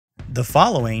The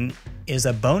following is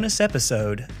a bonus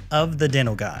episode of The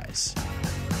Dental Guys.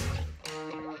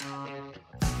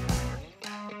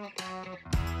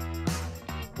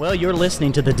 Well, you're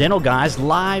listening to The Dental Guys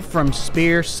live from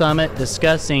Spear Summit,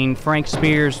 discussing Frank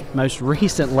Spear's most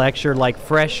recent lecture, like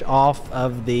fresh off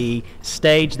of the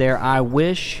stage there. I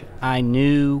wish I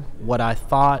knew what I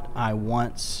thought I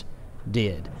once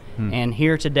did. And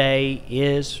here today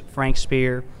is Frank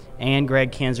Spear and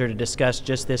Gregg Kinzer to discuss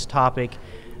just this topic.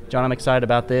 John, I'm excited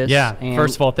about this. Yeah.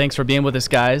 First of all, thanks for being with us,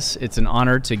 guys. It's an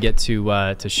honor to get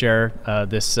to share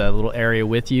this little area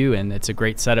with you, and it's a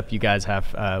great setup you guys have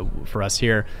for us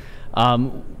here.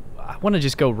 I want to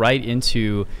just go right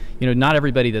into, not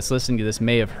everybody that's listening to this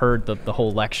may have heard the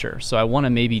whole lecture, so I want to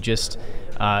maybe just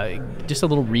a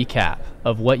little recap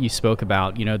of what you spoke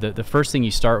about. The first thing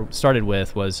you started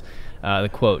with was the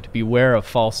quote, "Beware of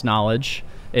false knowledge.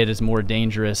 It is more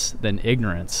dangerous than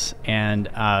ignorance." And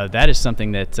that is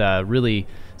something that really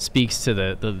speaks to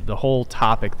the whole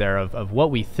topic there of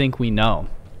what we think we know.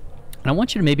 And I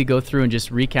want you to maybe go through and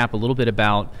just recap a little bit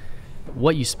about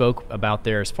what you spoke about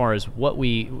there, as far as what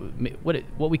we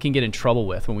can get in trouble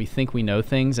with when we think we know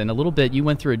things. And a little bit, you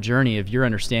went through a journey of your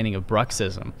understanding of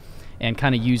bruxism and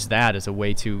kind of use that as a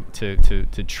way to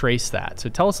trace that. So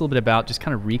tell us a little bit about, just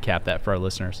kind of recap that for our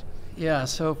listeners. Yeah,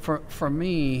 so for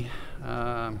me,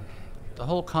 the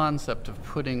whole concept of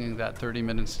putting that 30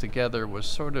 minutes together was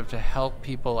sort of to help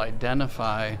people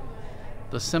identify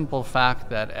the simple fact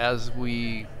that as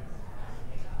we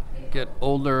get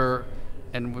older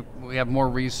and we have more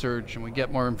research and we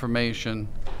get more information,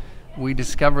 we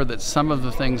discover that some of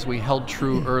the things we held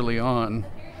true early on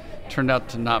turned out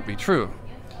to not be true,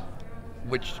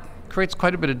 which creates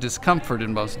quite a bit of discomfort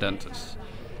in most dentists.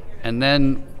 And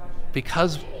then,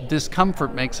 because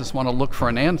discomfort makes us want to look for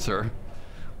an answer,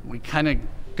 we kind of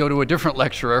go to a different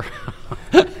lecturer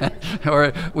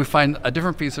or we find a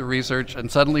different piece of research,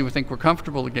 and suddenly we think we're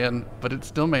comfortable again, but it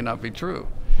still may not be true.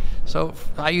 So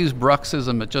I use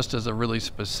bruxism just as a really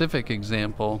specific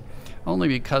example, only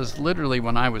because literally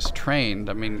when I was trained,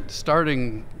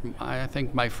 I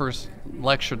think my first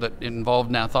lecture that involved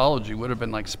gnathology would have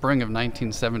been like spring of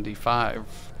 1975.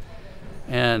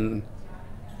 And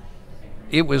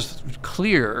it was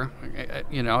clear,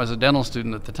 I was a dental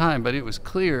student at the time, but it was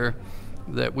clear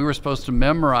that we were supposed to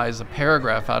memorize a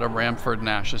paragraph out of Ramford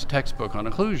Nash's textbook on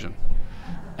occlusion.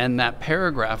 And that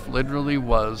paragraph literally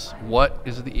was, what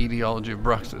is the etiology of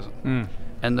bruxism?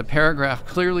 And the paragraph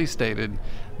clearly stated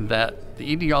that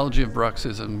the etiology of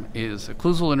bruxism is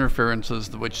occlusal interferences,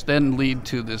 which then lead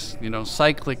to this,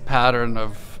 cyclic pattern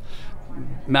of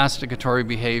masticatory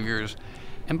behaviors.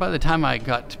 And by the time I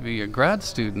got to be a grad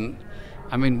student,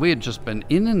 we had just been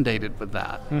inundated with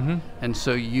that. And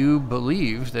so you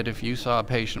believed that if you saw a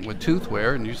patient with tooth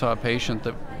wear and you saw a patient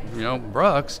that,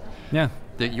 bruxed,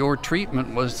 that your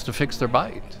treatment was to fix their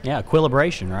bite. Yeah,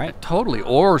 equilibration, right? Totally,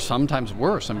 or sometimes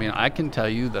worse. I can tell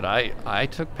you that I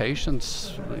took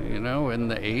patients, in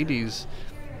the 80s,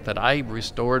 that I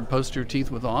restored posterior teeth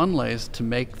with onlays to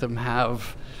make them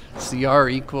have CR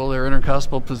equal their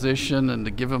intercuspal position and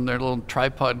to give them their little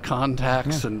tripod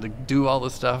contacts and to do all the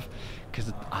stuff,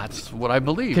 because that's what I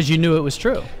believe. Because you knew it was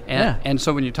true. And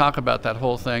so when you talk about that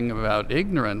whole thing about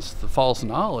ignorance, the false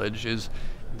knowledge is,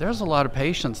 there's a lot of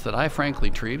patients that I frankly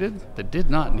treated that did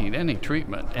not need any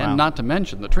treatment. Wow. And not to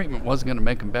mention, the treatment wasn't going to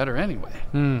make them better anyway.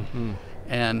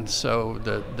 And so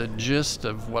the gist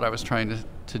of what I was trying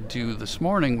to do this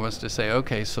morning was to say,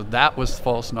 okay, so that was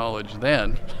false knowledge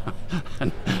then.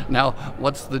 And now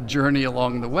what's the journey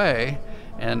along the way?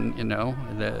 And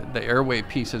the airway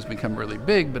piece has become really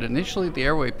big, but initially the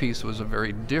airway piece was a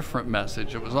very different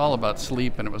message. It was all about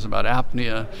sleep, and it was about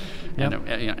apnea. And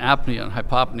apnea and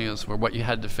hypopneas were what you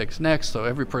had to fix next. So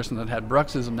every person that had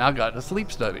bruxism now got a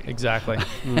sleep study. Exactly.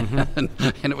 And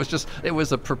it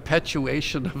was a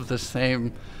perpetuation of the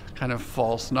same kind of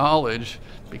false knowledge,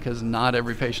 because not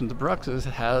every patient that bruxes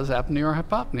has apnea or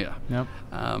hypopnea.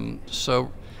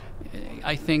 So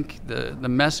I think the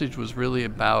message was really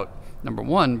about, number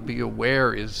one, be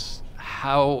aware is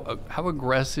how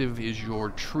aggressive is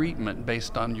your treatment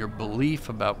based on your belief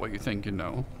about what you think you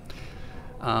know.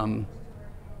 And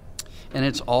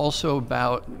it's also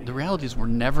about, the reality is we're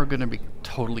never going to be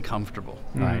totally comfortable.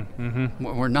 Right.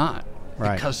 We're not.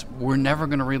 Right. Because we're never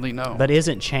going to really know. But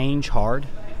isn't change hard?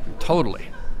 Totally.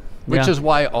 Which is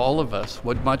why all of us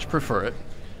would much prefer it.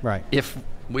 Right. If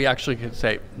we actually could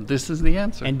say, this is the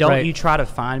answer. And don't you try to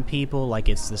find people, like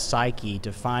it's the psyche,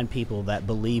 to find people that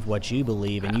believe what you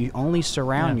believe, and you only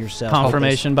surround yourself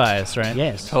confirmation bias, right?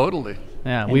 Yes. Totally.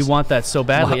 Yeah, we want that so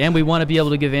badly, and we want to be able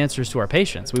to give answers to our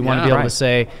patients. We want to be able to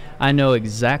say, I know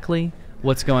exactly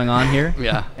what's going on here.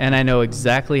 Yeah. And I know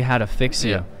exactly how to fix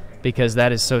you. Yeah. Because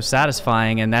that is so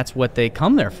satisfying, and that's what they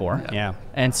come there for. Yeah.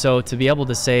 And so to be able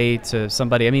to say to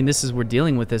somebody, I mean, we're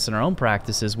dealing with this in our own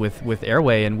practices with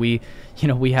airway, and we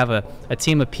have a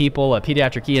team of people, a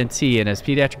pediatric ENT and a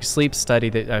pediatric sleep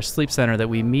sleep center that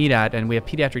we meet at, and we have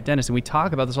pediatric dentists, and we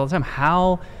talk about this all the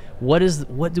time.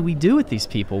 What do we do with these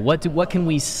people? What can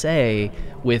we say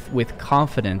with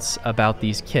confidence about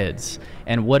these kids?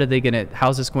 And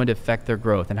how's this going to affect their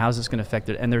growth? And how's this going to affect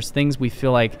it? And there's things we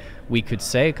feel like we could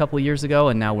say a couple of years ago,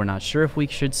 and now we're not sure if we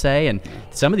should say. And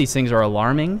some of these things are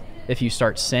alarming if you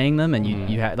start saying them, and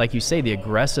you like you say, the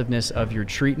aggressiveness of your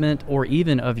treatment or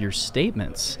even of your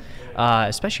statements.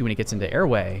 Especially when it gets into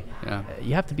airway,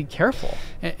 you have to be careful.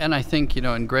 And I think,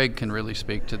 and Greg can really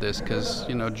speak to this because,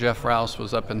 Jeff Rouse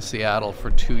was up in Seattle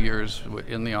for 2 years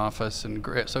in the office. And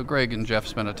so Greg and Jeff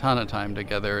spent a ton of time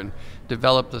together and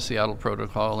developed the Seattle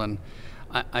protocol. And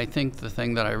I think the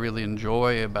thing that I really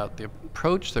enjoy about the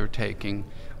approach they're taking,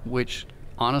 which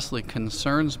honestly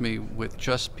concerns me with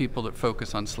just people that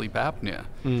focus on sleep apnea,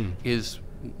 is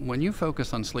when you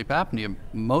focus on sleep apnea,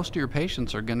 most of your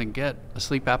patients are going to get a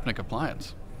sleep apneic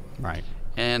appliance. Right.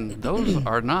 And those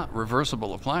are not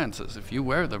reversible appliances if you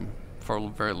wear them for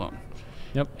very long.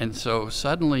 Yep. And so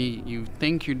suddenly you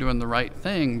think you're doing the right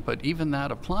thing, but even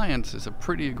that appliance is a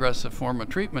pretty aggressive form of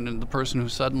treatment, and the person who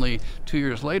suddenly 2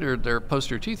 years later, their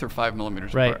posterior teeth are 5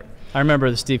 millimeters apart. I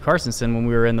remember Steve Carsonson when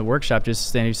we were in the workshop, he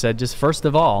said, just first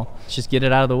of all, just get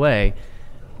it out of the way.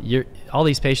 All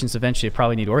these patients eventually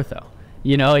probably need ortho.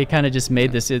 He kind of just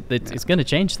made this, it's going to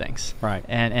change things. Right.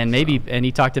 And maybe, and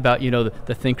he talked about,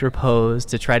 the thinker pose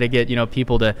to try to get,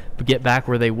 people to get back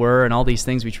where they were and all these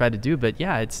things we tried to do. But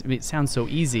yeah, it sounds so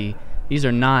easy. These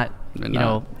are not,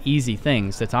 easy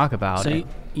things to talk about. So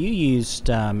you used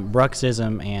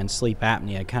bruxism and sleep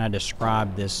apnea kind of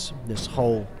describe this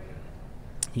whole,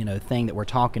 thing that we're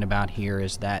talking about here,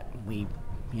 is that we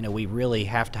really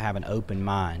have to have an open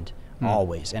mind.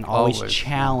 Always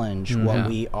challenge what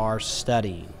we are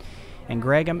studying. And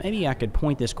Greg, maybe I could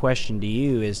point this question to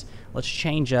you, is let's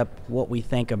change up what we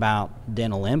think about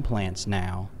dental implants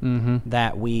now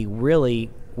that we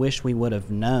really wish we would have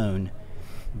known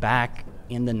back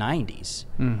in the 90s.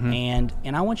 And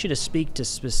I want you to speak to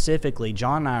specifically,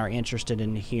 John and I are interested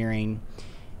in hearing,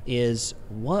 is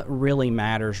what really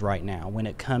matters right now when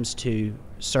it comes to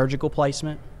surgical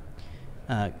placement.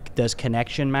 Does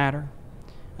connection matter?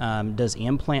 Does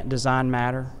implant design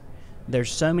matter?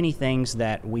 There's so many things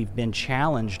that we've been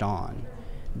challenged on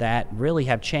that really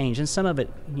have changed, and some of it,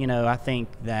 I think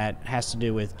that has to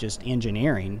do with just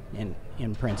engineering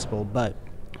in principle. But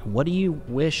what do you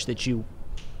wish that you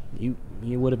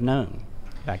would have known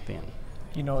back then?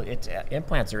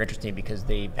 Implants are interesting because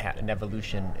they've had an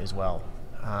evolution as well.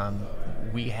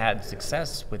 We had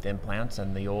success with implants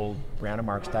and the old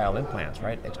Brandemark style implants,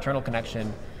 right? External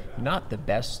connection, not the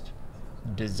best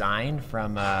design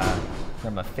from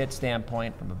a fit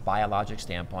standpoint, from a biologic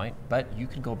standpoint, but you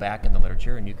can go back in the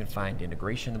literature and you can find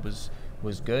integration that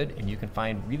was good, and you can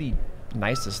find really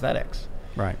nice aesthetics.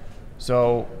 Right.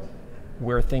 So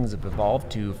where things have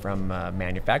evolved to from a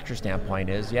manufacturer standpoint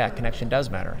is, connection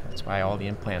does matter. That's why all the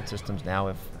implant systems now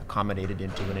have accommodated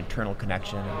into an internal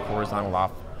connection and horizontal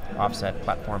offset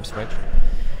platform switch.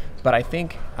 But I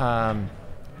think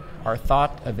our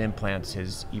thought of implants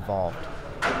has evolved.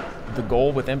 The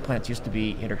goal with implants used to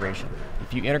be integration.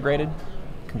 If you integrated,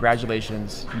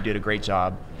 congratulations, you did a great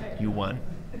job, you won.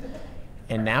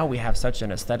 And now we have such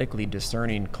an aesthetically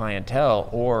discerning clientele,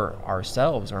 or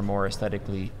ourselves are more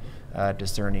aesthetically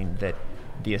discerning, that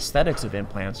the aesthetics of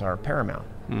implants are paramount.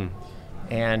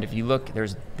 And if you look,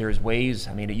 there's ways,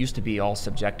 it used to be all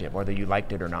subjective, whether you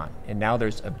liked it or not. And now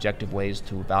there's objective ways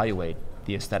to evaluate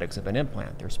the aesthetics of an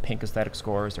implant. There's pink aesthetic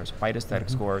scores, there's white aesthetic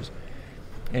scores.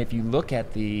 And if you look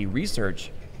at the research,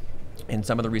 and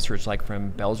some of the research like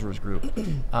from Belzer's group,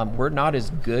 we're not as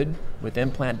good with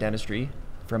implant dentistry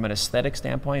from an aesthetic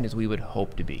standpoint as we would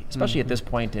hope to be, especially at this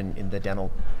point in the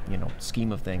dental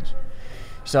scheme of things.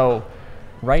 So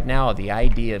right now, the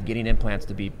idea of getting implants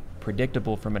to be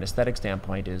predictable from an aesthetic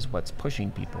standpoint is what's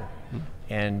pushing people.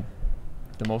 And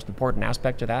the most important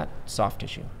aspect of that, soft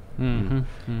tissue.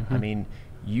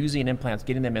 Using implants,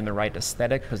 getting them in the right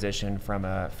aesthetic position from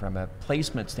a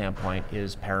placement standpoint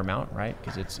is paramount, right?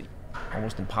 Because it's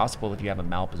almost impossible if you have a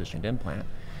malpositioned implant.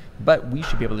 But we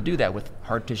should be able to do that with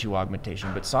hard tissue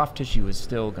augmentation. But soft tissue is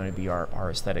still going to be our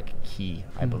aesthetic key,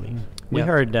 I believe. We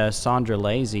heard Sandra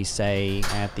Lazy say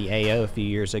at the AO a few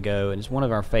years ago, and it's one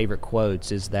of our favorite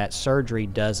quotes, is that surgery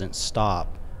doesn't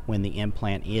stop when the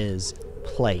implant is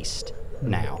placed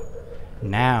now.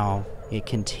 Now it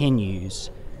continues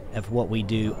of what we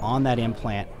do on that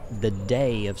implant the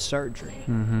day of surgery.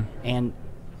 And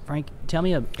Frank, tell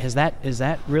me, has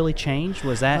that really changed?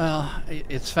 Was that? Well,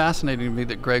 it's fascinating to me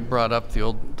that Greg brought up the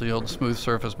old smooth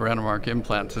surface Brandemark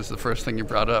implants. This is the first thing you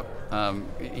brought up.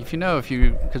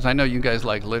 Because I know you guys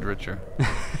like literature.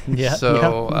 Yeah.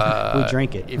 So we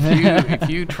drink it. if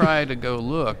you try to go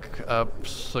look up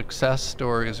success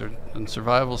stories and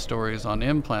survival stories on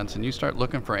implants, and you start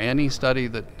looking for any study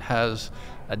that has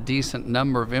a decent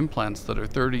number of implants that are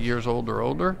 30 years old or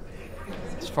older,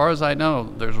 as far as I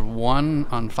know, there's one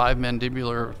on 5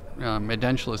 mandibular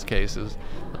edentulous cases,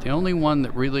 but the only one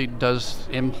that really does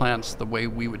implants the way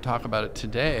we would talk about it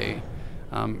today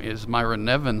is Myron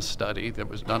Nevin's study that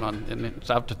was done and it's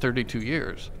out to 32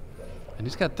 years. And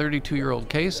he's got 32-year-old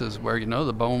cases where,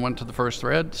 the bone went to the first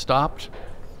thread, stopped.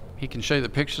 He can show you the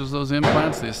pictures of those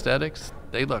implants, the aesthetics.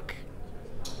 They look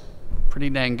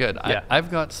pretty dang good. Yeah. I've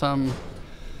got some.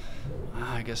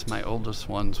 I guess my oldest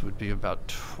ones would be about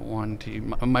 20.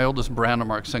 My oldest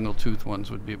Brandemark single tooth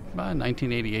ones would be about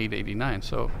 1988, 89,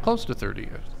 so close to 30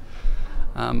 years.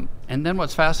 And then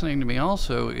what's fascinating to me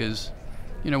also is,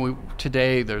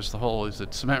 today there's the whole, is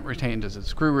it cement retained, is it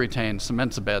screw retained,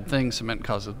 cement's a bad thing, cement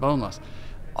causes bone loss.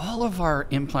 All of our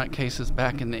implant cases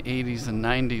back in the 80s and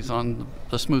 90s on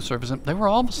the smooth surface, they were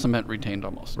all cement retained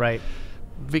almost. Right.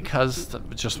 Because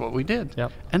that's just what we did.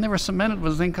 Yep. And they were cemented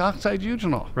with zinc oxide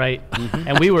eugenol. Right.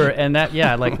 And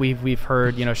we've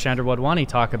heard, Chandra Wadhwani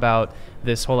talk about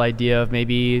this whole idea of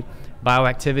maybe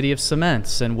bioactivity of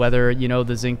cements and whether,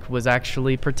 the zinc was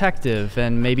actually protective,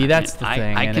 and maybe that's the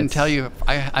thing. I can tell you,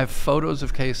 I have photos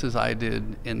of cases I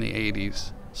did in the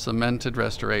 80s, cemented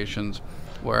restorations,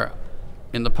 where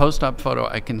in the post-op photo,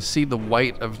 I can see the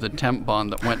white of the temp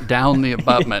bond that went down the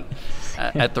abutment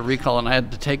at the recall, and I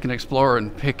had to take an Explorer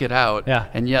and pick it out,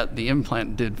 and yet the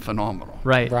implant did phenomenal.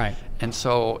 Right. And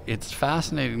so it's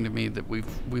fascinating to me that we've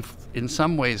in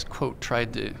some ways, quote,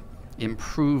 tried to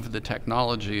improve the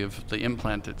technology of the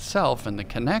implant itself and the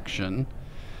connection.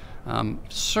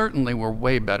 Certainly we're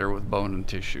way better with bone and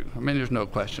tissue. I mean, there's no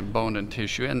question, bone and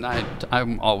tissue, and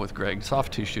I'm all with Greg.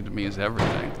 Soft tissue to me is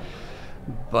everything.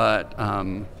 But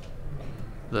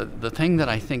the thing that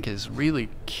I think is really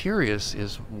curious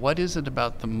is what is it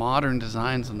about the modern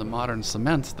designs and the modern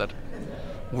cements that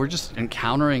we're just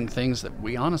encountering things that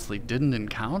we honestly didn't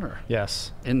encounter.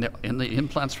 Yes. In the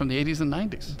implants from the 80s and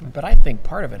 90s. But I think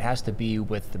part of it has to be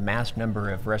with the mass number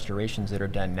of restorations that are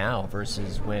done now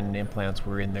versus when implants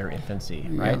were in their infancy,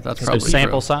 right? Yeah, that's So probably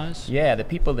sample true. size? Yeah, the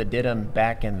people that did them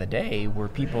back in the day were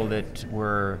people that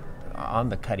were on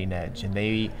the cutting edge, and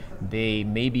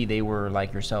they were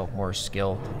like yourself, more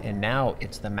skilled. And now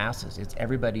it's the masses. It's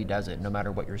everybody does it, no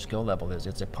matter what your skill level is.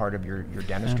 It's a part of your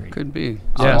dentistry. Could be.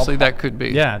 Honestly, that could be.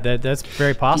 Yeah, that's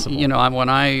very possible. When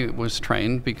I was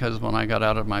trained, because when I got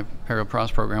out of my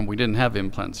peri-pros program, we didn't have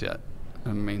implants yet. I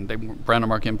mean,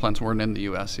 Brandemark implants weren't in the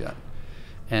U.S. yet.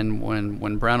 And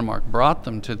when Brandemark brought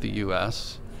them to the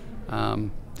U.S.,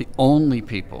 the only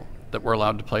people that were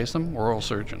allowed to place them were oral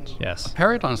surgeons. Yes. A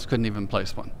periodontist couldn't even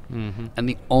place one. And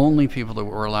the only people that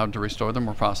were allowed to restore them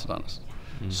were prosthodontists.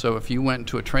 So if you went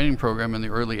to a training program in the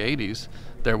early 80s,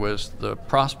 there was the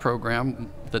pros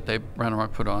program that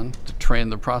Brandemark put on to train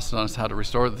the prosthodontists how to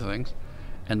restore the things.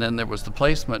 And then there was the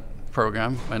placement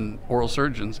program and oral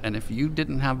surgeons. And if you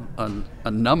didn't have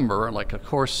a number, like a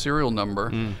course serial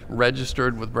number,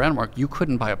 registered with Brandemark, you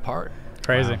couldn't buy a part.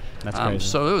 Crazy. Wow. That's crazy.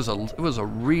 So it was a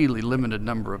really limited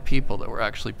number of people that were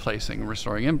actually placing and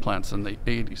restoring implants in the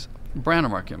 80s,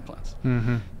 Brandemark implants.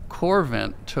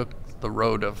 Corvent took the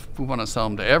road of, we want to sell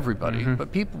them to everybody,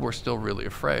 but people were still really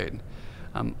afraid.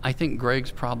 I think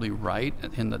Greg's probably right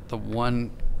in that the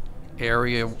one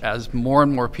area, as more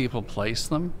and more people place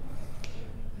them,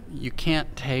 you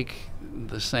can't take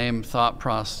the same thought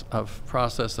process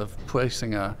of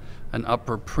placing an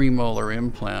upper premolar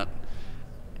implant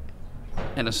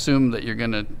and assume that you're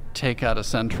going to take out a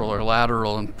central or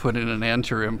lateral and put in an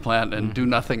anterior implant and do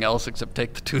nothing else except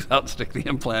take the tooth out, stick the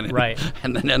implant in,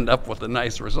 and then end up with a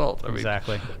nice result.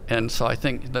 Exactly. And so I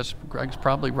think Greg's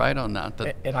probably right on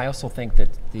that. And I also think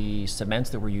that the cements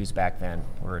that were used back then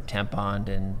were temp bond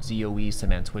and ZOE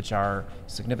cements, which are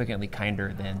significantly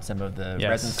kinder than some of the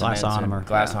resin cements and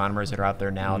glass ionomers that are out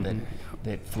there now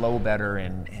that flow better,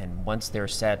 and once they're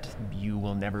set, you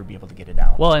will never be able to get it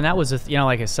out. Well, and that was,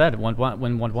 like I said, when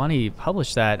Wadhwani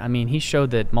published that, I mean, he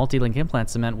showed that multi-link implant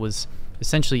cement was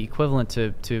essentially equivalent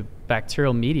to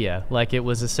bacterial media. Like, it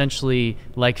was essentially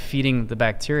like feeding the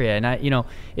bacteria. And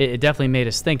it definitely made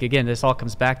us think. Again, this all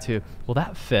comes back to, well,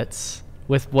 that fits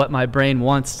with what my brain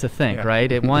wants to think,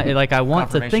 right? I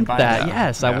want to think that.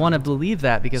 Yes, I want to believe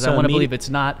that, because I want to believe it's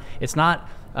not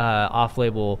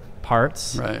off-label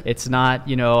parts. Right. It's not,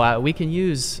 we can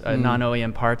use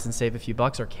non-OEM parts and save a few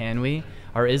bucks, or can we?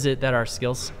 Or is it that our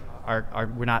skills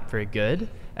we're not very good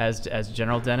as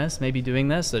general dentists maybe doing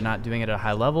this? They're not doing it at a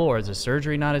high level, or is the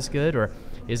surgery not as good? Or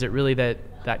is it really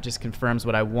that just confirms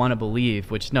what I want to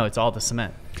believe, which, no, it's all the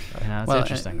cement. It's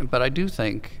interesting. But I do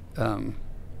think,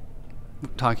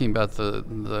 talking about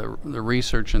the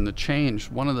research and the change,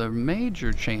 one of the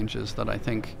major changes that I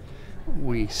think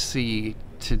we see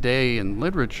today in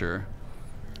literature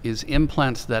is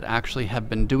implants that actually have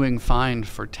been doing fine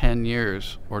for 10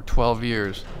 years or 12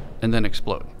 years and then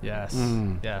explode. Yes.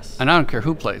 Yes. And I don't care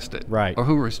who placed it, Right. or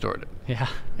who restored it. Yeah.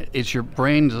 It's your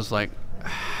brain just like,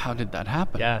 how did that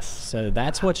happen? Yes. So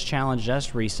that's what's challenged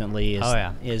us recently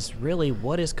is really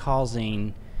what is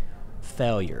causing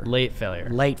failure. Late failure.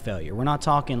 Late failure. We're not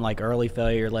talking like early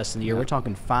failure, less than a year. We're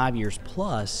talking 5 years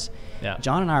plus. Yeah.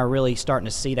 John and I are really starting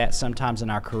to see that sometimes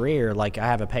in our career. Like I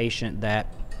have a patient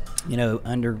that,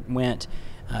 underwent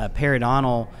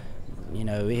periodontal.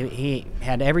 He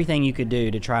had everything you could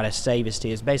do to try to save his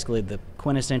teeth. It's basically the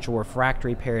quintessential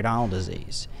refractory periodontal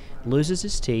disease. Loses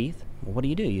his teeth. Well, what do?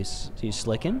 You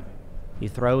slicken. You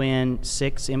throw in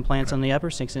 6 implants on the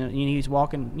upper 6, and he's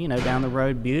walking, down the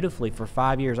road beautifully for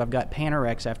 5 years. I've got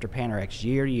Panorex after Panorex,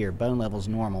 year to year, bone levels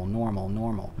normal.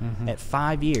 Mm-hmm. At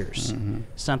 5 years,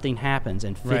 something happens,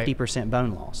 and 50%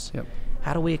 bone loss. Yep.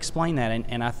 How do we explain that?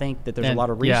 And I think that there's a lot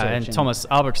of research. Yeah, and Thomas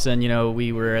Albertson,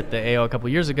 we were at the AO a couple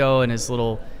years ago, and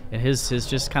his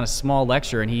just kind of small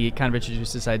lecture, and he kind of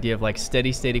introduced this idea of like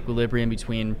steady state equilibrium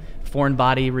between foreign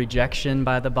body rejection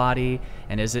by the body,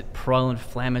 and is it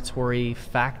pro-inflammatory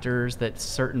factors that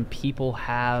certain people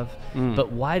have,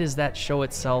 but why does that show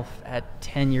itself at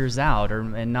 10 years out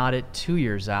and not at 2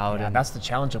 years out? Yeah, and that's the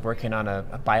challenge of working on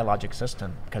a biologic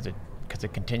system, because it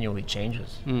continually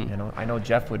changes. I know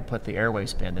Jeff would put the airway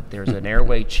spin, that there's an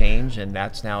airway change, and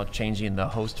that's now changing the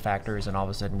host factors, and all of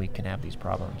a sudden we can have these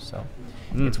problems. So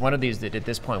it's one of these that at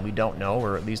this point we don't know,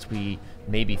 or at least we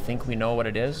maybe think we know what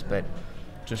it is, but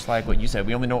just like what you said,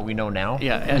 we only know what we know now.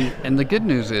 Yeah, and the good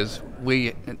news is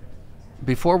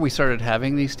before we started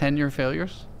having these 10-year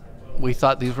failures, we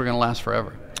thought these were going to last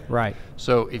forever. Right.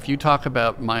 So if you talk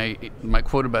about my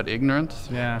quote about ignorance,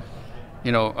 yeah,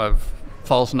 of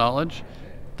false knowledge,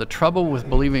 the trouble with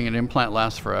believing an implant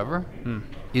lasts forever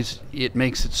is it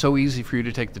makes it so easy for you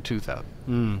to take the tooth out.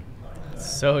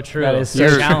 So true. That is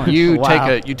so challenging. You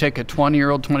Wow. take a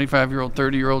 20-year-old, 25-year-old,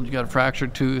 30-year-old, you got a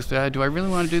fractured tooth. Do I really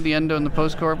want to do the endo and the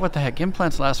post-core? What the heck?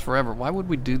 Implants last forever. Why would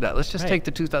we do that? Let's just take the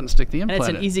tooth out and stick the and implant it's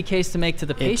an in. easy case to make to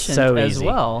the patient so as easy.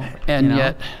 well. And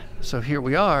yet, so here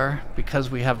we are, because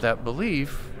we have that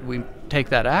belief, we take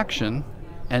that action,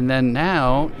 and then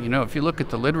now, if you look at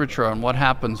the literature on what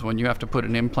happens when you have to put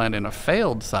an implant in a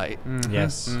failed site,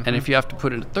 Yes. and if you have to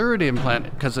put in a third implant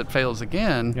because it fails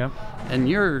again, Yep. and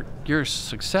your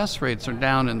success rates are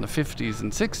down in the 50s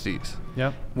and 60s.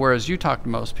 Yep. Whereas you talk to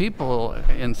most people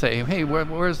and say, hey,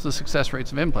 where's the success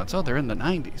rates of implants? Oh, they're in the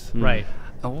 90s. Right.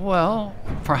 Well,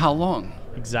 for how long?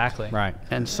 Exactly. Right.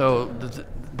 And so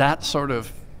that sort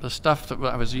of the stuff that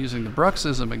I was using, the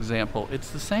bruxism example,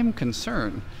 it's the same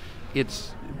concern.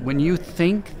 It's when you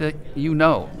think that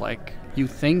like you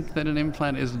think that an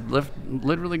implant is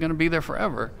literally going to be there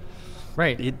forever.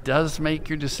 Right. It does make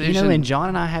your decision. And John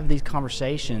and I have these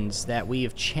conversations that we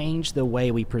have changed the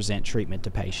way we present treatment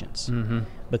to patients.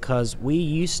 Because I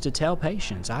used to tell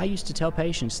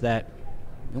patients that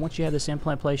once you have this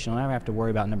implant placed, you'll never have to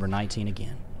worry about number 19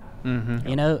 again.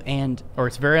 And or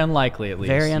it's very unlikely, at least.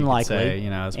 very you could unlikely. say,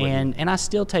 is what and I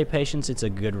still tell patients it's a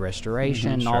good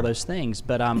restoration and all those things,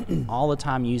 but I'm all the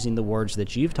time using the words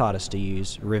that you've taught us to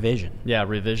use: revision. Yeah,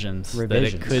 revisions. That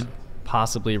Revisions. it could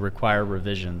possibly require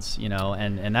revisions,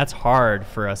 and that's hard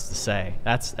for us to say.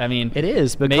 It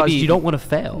is, because maybe you don't want to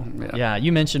fail. Yeah,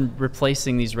 you mentioned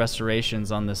replacing these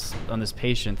restorations on this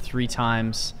patient 3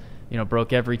 times.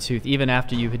 Broke every tooth, even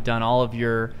after you had done all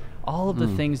of the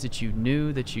things that you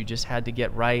knew that you just had to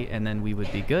get right, and then we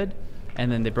would be good, and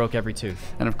then they broke every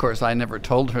tooth. And of course, I never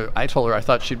told her. I told her I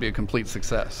thought she'd be a complete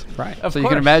success. Right. So you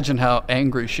can imagine how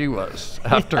angry she was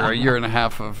after a year and a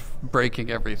half of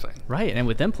breaking everything. Right, and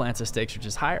with implants, the stakes are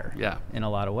just higher. Yeah. In a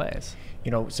lot of ways.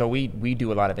 So we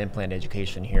do a lot of implant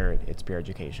education here at Spear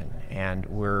Education, and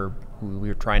we're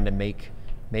trying to make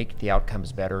the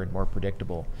outcomes better and more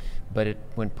predictable. But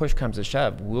when push comes to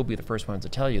shove, we'll be the first ones to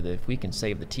tell you that if we can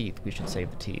save the teeth, we should save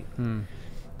the teeth.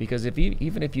 Because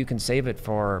even if you can save it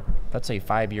for, let's say,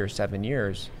 5 years, 7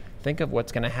 years, think of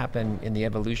what's going to happen in the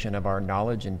evolution of our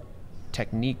knowledge and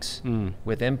techniques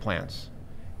with implants.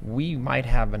 We might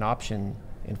have an option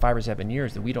in 5 or 7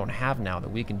 years that we don't have now,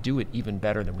 that we can do it even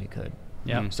better than we could.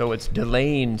 Yeah. So it's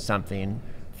delaying something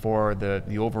for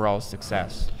the overall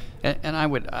success. And I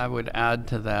would add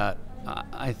to that,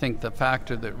 I think the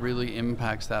factor that really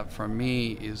impacts that for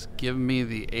me is give me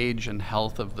the age and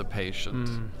health of the patient.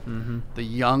 The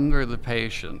younger the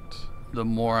patient, the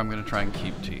more I'm going to try and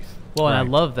keep teeth. Well, and I Right.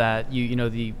 love that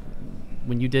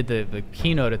when you did the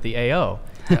keynote at the AO,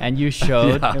 and you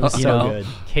showed Yeah. It was so good.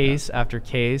 case after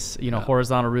case,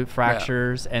 horizontal root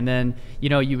fractures, and then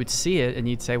you would see it and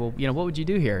you'd say, well, what would you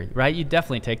do here, right? You'd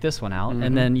definitely take this one out,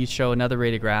 and then you'd show another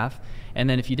radiograph, and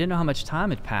then if you didn't know how much time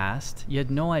had passed, you had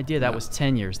no idea that was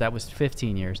 10 years, that was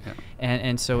 15 years,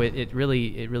 and so it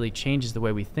really changes the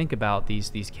way we think about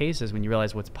these cases when you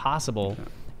realize what's possible,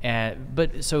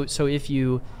 but so if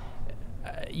you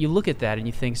look at that and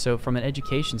you think, so from an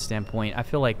education standpoint, I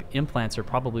feel like implants are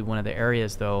probably one of the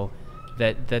areas, though,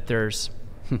 that there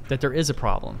is a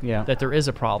problem. Yeah. That there is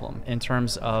a problem in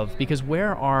terms of, because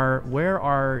where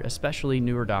are especially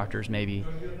newer doctors maybe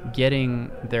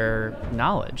getting their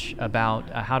knowledge about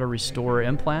how to restore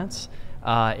implants?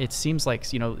 It seems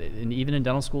like, and even in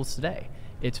dental schools today,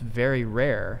 it's very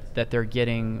rare that they're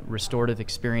getting restorative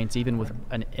experience even with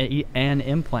an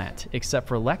implant, except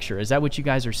for lecture. Is that what you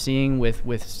guys are seeing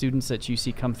with students that you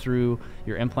see come through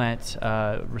your implant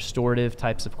restorative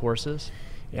types of courses?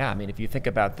 Yeah, I mean, if you think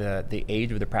about the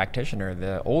age of the practitioner,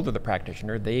 the older the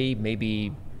practitioner, they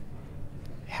maybe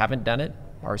haven't done it,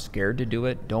 are scared to do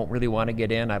it, don't really want to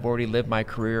get in. I've already lived my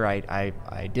career.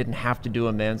 I didn't have to do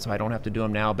them then, so I don't have to do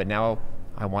them now, but now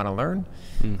I want to learn.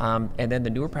 And then the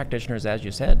newer practitioners, as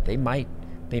you said, they might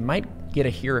get to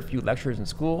hear a few lectures in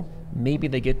school. Maybe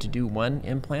they get to do one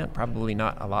implant, probably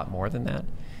not a lot more than that.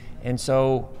 And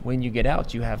so when you get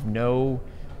out, you have no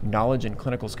knowledge and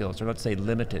clinical skills, or let's say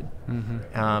limited.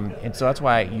 And so that's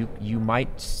why you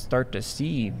might start to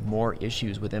see more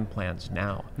issues with implants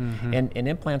now. And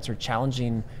implants are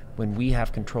challenging when we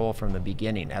have control from the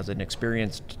beginning as an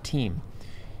experienced team.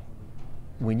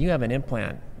 When you have an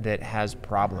implant that has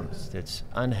problems, that's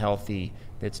unhealthy,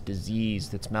 that's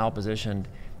diseased, that's malpositioned,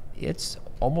 it's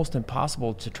almost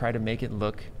impossible to try to make it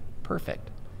look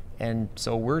perfect. And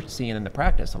so we're seeing in the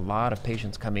practice a lot of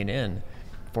patients coming in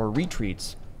for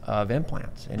retreats of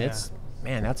implants, and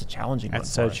that's a challenging one.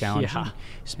 That's so for us. challenging.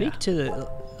 Speak to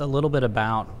a little bit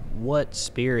about what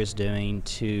Spear is doing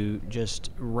to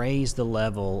just raise the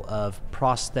level of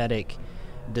prosthetic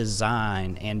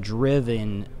design and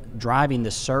driving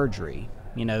the surgery.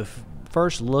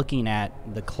 First looking at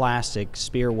the classic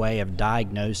Spear way of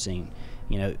diagnosing,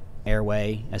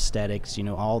 airway, aesthetics,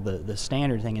 all the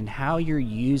standard thing, and how you're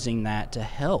using that to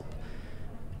help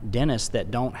dentists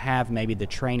that don't have maybe the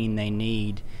training they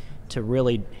need to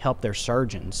really help their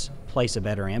surgeons place a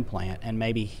better implant. And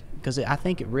maybe, because I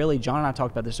think it really, John and I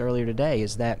talked about this earlier today,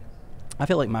 is that I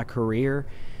feel like my career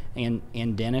in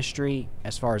dentistry,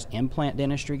 as far as implant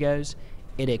dentistry goes,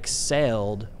 it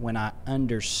excelled when I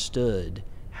understood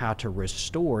how to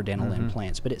restore dental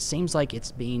implants. But it seems like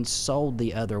it's being sold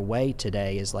the other way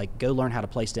today, is like, go learn how to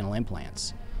place dental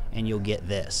implants and you'll get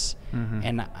this.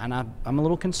 And I'm a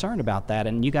little concerned about that.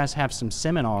 And you guys have some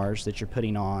seminars that you're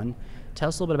putting on. Tell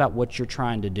us a little bit about what you're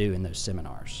trying to do in those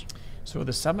seminars. So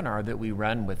the seminar that we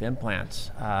run with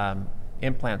implants,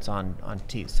 implants on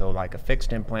teeth, so like a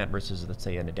fixed implant versus, let's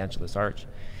say, an edentulous arch,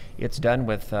 it's done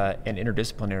with an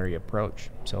interdisciplinary approach.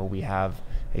 So we have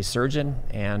a surgeon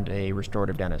and a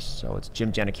restorative dentist. So it's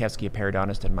Jim Janikowski, a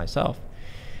periodontist, and myself.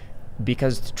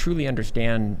 Because to truly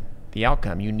understand the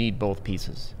outcome, you need both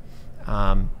pieces.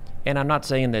 And I'm not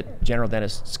saying that general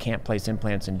dentists can't place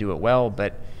implants and do it well,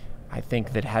 but I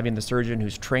think that having the surgeon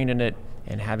who's trained in it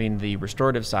and having the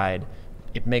restorative side,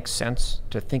 it makes sense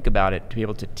to think about it, to be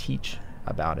able to teach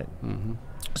about it.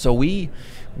 So we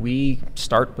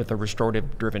start with a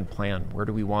restorative-driven plan. Where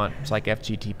do we want, it's like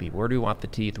FGTP, where do we want the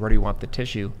teeth, where do we want the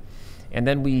tissue? And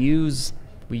then we use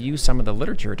some of the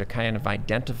literature to kind of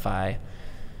identify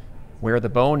where the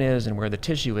bone is and where the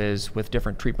tissue is with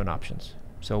different treatment options.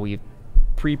 So we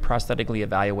pre-prosthetically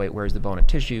evaluate where's the bone and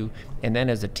tissue, and then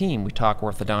as a team we talk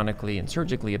orthodontically and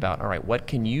surgically about, all right, what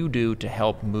can you do to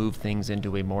help move things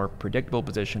into a more predictable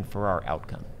position for our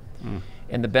outcome?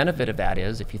 And the benefit of that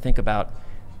is, if you think about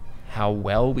how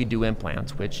well we do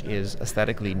implants, which is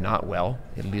aesthetically not well,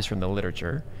 at least from the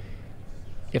literature,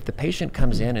 if the patient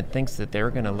comes in and thinks that they're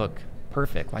going to look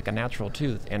perfect, like a natural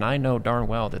tooth, and I know darn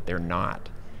well that they're not,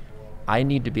 I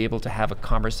need to be able to have a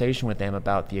conversation with them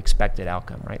about the expected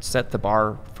outcome, right? Set the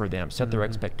bar for them, set their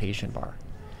expectation bar.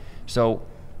 So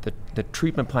the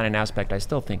treatment planning aspect I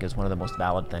still think is one of the most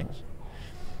valid things.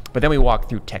 But then we walk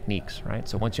through techniques, right?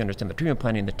 So once you understand the treatment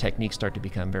planning, the techniques start to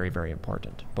become very, very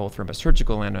important, both from a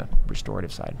surgical and a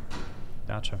restorative side.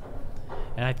 Gotcha.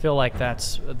 And I feel like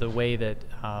that's the way that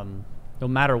no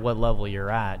matter what level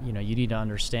you're at, you need to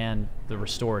understand the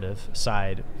restorative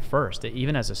side first,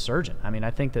 even as a surgeon. I mean, I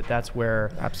think that that's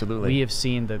where absolutely we have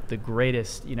seen the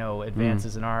greatest,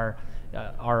 advances in our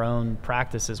own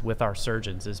practices with our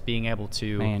surgeons, is being able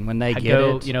to when they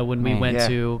go, get it. When we went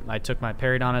to, I took my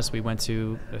periodontist, we went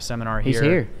to a seminar here. He's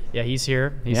here. Yeah, he's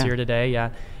here. He's here today.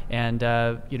 Yeah. And,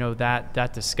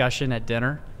 that discussion at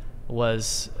dinner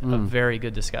was a very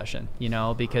good discussion,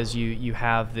 because you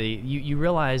have you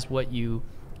realize what you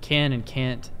can and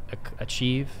can't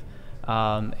achieve,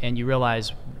 and you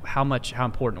realize how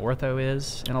important ortho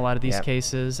is in a lot of these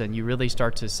cases, and you really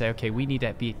start to say, okay, we need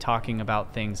to be talking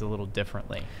about things a little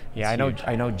differently. Yeah,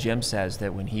 I know Jim says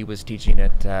that when he was teaching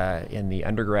it in the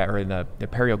undergrad or in the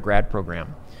perio grad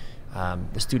program,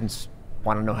 the students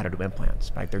want to know how to do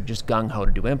implants. Like, they're just gung-ho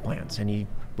to do implants, and he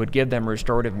would give them a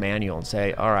restorative manual and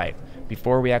say, all right,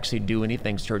 before we actually do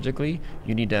anything surgically,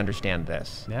 you need to understand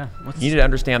this. Yeah. You need to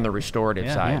understand the restorative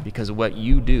side, because what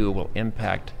you do will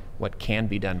impact what can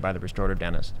be done by the restorative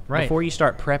dentist. Right. Before you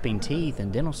start prepping teeth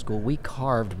in dental school, we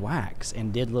carved wax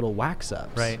and did little wax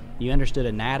ups. Right. You understood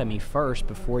anatomy first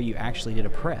before you actually did a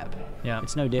prep. Yeah.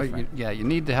 It's no different. You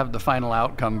need to have the final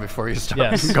outcome before you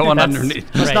start going underneath.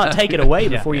 Let's not take it away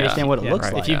before you understand what it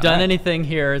looks like. If you've done anything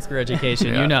here through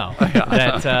education, you know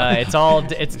that it's all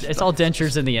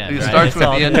dentures in the end. It starts with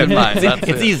the end in mind.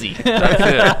 It's easy.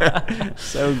 That's it.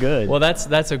 So good. Well,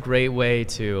 that's a great way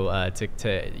to I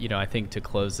think to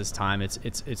close this time.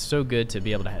 It's so good to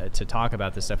be able to talk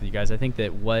about this stuff with you guys. I think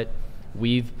that what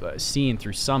we've seen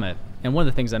through Summit, and one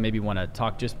of the things I maybe want to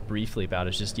talk just briefly about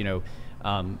is just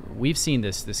we've seen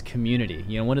this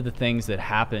community. One of the things that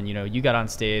happened, you got on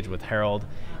stage with Harold,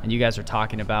 and you guys are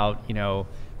talking about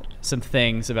some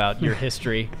things about your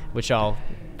history, which I'll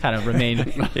kind of remain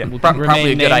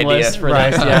probably a good idea for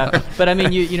this. Yeah, but I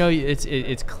mean,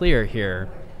 it's clear here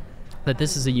that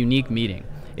this is a unique meeting.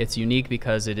 It's unique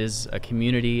because it is a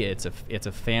community. It's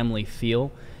a family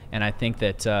feel. And I think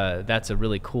that that's a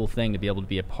really cool thing to be able to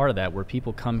be a part of that, where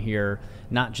people come here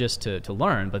not just to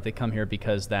learn, but they come here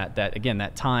because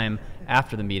that time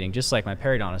after the meeting, just like my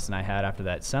periodontist and I had after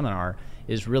that seminar,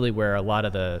 is really where a lot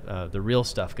of the real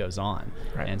stuff goes on.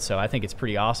 Right. And so I think it's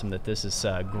pretty awesome that this has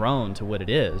grown to what it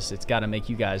is. It's got to make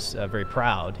you guys very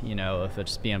proud, of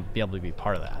just be able to be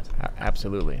part of that.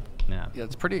 Absolutely. Yeah,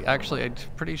 it's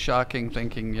pretty shocking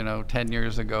thinking, 10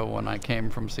 years ago when I came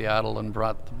from Seattle and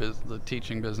brought the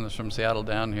teaching business from Seattle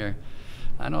down here.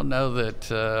 I don't know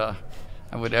that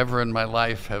I would ever in my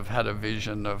life have had a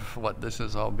vision of what this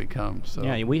has all become. So.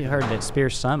 Yeah, we heard that Spear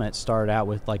Summit started out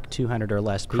with like 200 or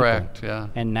less people. Correct, yeah.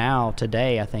 And now,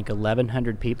 today, I think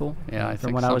 1,100 people. Yeah, I from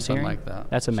think what I was something hearing. like that.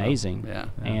 That's amazing. So, yeah.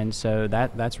 And so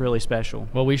that's really special.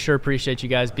 Well, we sure appreciate you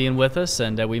guys being with us,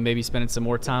 and we may be spending some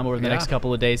more time over the next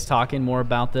couple of days talking more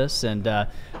about this. And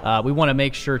we want to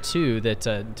make sure too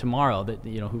that tomorrow, that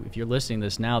if you're listening to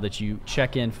this now, that you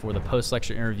check in for the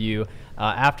post-lecture interview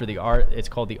after the art. It's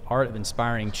called The Art of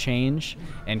Inspiring Change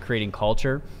and Creating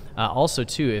Culture. Also,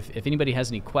 too, if anybody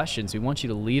has any questions, we want you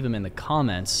to leave them in the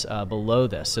comments below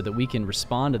this so that we can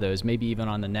respond to those, maybe even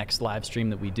on the next live stream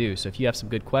that we do. So if you have some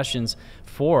good questions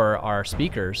for our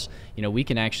speakers, we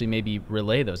can actually maybe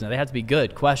relay those. Now, they have to be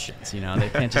good questions. They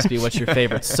can't just be what's your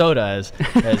favorite soda,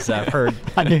 as I've heard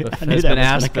has been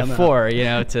asked before.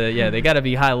 They got to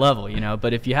be high level.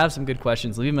 But if you have some good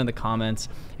questions, leave them in the comments,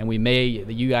 and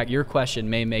your question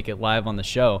may make it live on the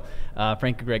show.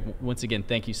 Frank and Greg, once again,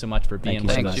 thank you so much for being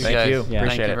with us. Thank you. Yeah.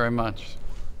 Thank you very much.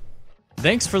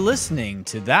 Thanks for listening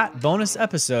to that bonus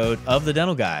episode of The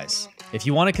Dental Guys. If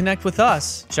you want to connect with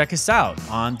us, check us out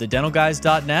on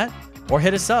thedentalguys.net or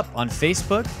hit us up on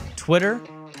Facebook, Twitter,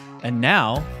 and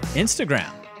now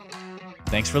Instagram.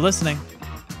 Thanks for listening.